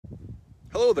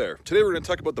Hello there. Today we're going to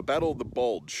talk about the Battle of the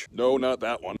Bulge. No, not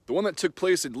that one. The one that took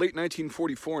place in late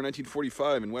 1944 and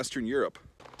 1945 in Western Europe.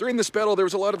 During this battle there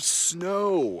was a lot of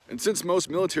snow, and since most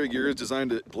military gear is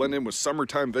designed to blend in with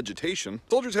summertime vegetation,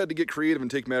 soldiers had to get creative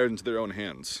and take matters into their own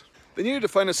hands. They needed to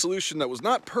find a solution that was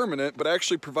not permanent, but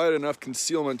actually provided enough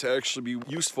concealment to actually be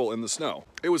useful in the snow.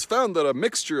 It was found that a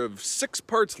mixture of 6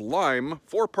 parts lime,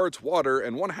 4 parts water,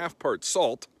 and 1/2 part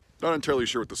salt, not entirely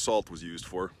sure what the salt was used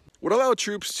for, would allow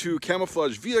troops to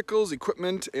camouflage vehicles,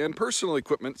 equipment, and personal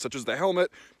equipment such as the helmet,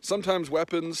 sometimes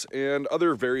weapons, and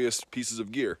other various pieces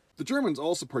of gear. The Germans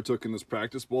also partook in this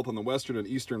practice both on the western and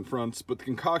eastern fronts, but the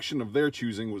concoction of their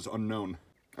choosing was unknown.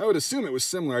 I would assume it was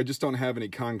similar, I just don't have any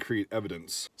concrete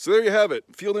evidence. So there you have it,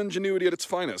 field ingenuity at its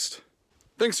finest.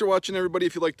 Thanks for watching everybody.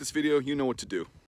 If you liked this video, you know what to do.